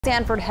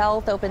Sanford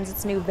Health opens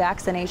its new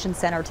vaccination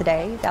center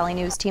today. Valley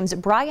News Team's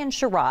Brian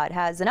Sherrod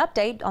has an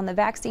update on the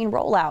vaccine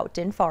rollout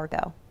in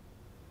Fargo.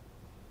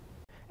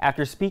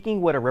 After speaking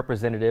with a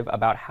representative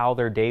about how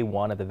their day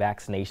one of the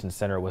vaccination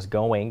center was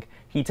going,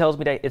 he tells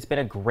me that it's been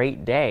a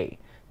great day.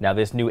 Now,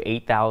 this new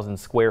 8,000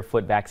 square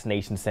foot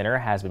vaccination center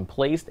has been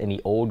placed in the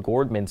old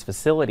Gordman's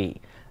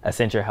facility.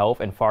 Essentia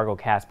Health and Fargo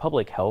Cass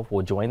Public Health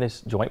will join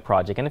this joint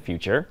project in the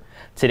future.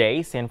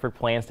 Today, Sanford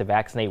plans to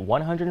vaccinate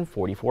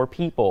 144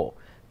 people.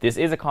 This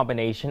is a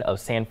combination of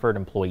Sanford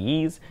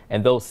employees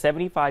and those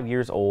 75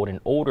 years old and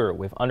older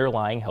with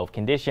underlying health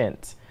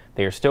conditions.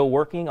 They are still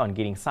working on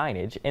getting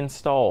signage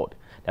installed.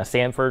 Now,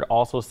 Sanford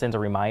also sends a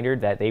reminder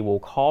that they will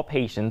call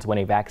patients when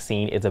a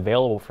vaccine is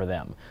available for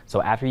them.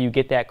 So after you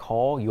get that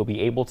call, you'll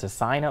be able to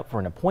sign up for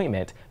an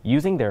appointment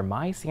using their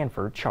My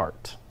Sanford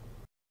chart.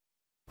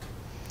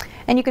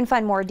 And you can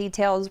find more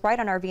details right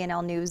on our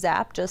VNL News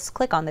app. Just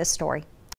click on this story.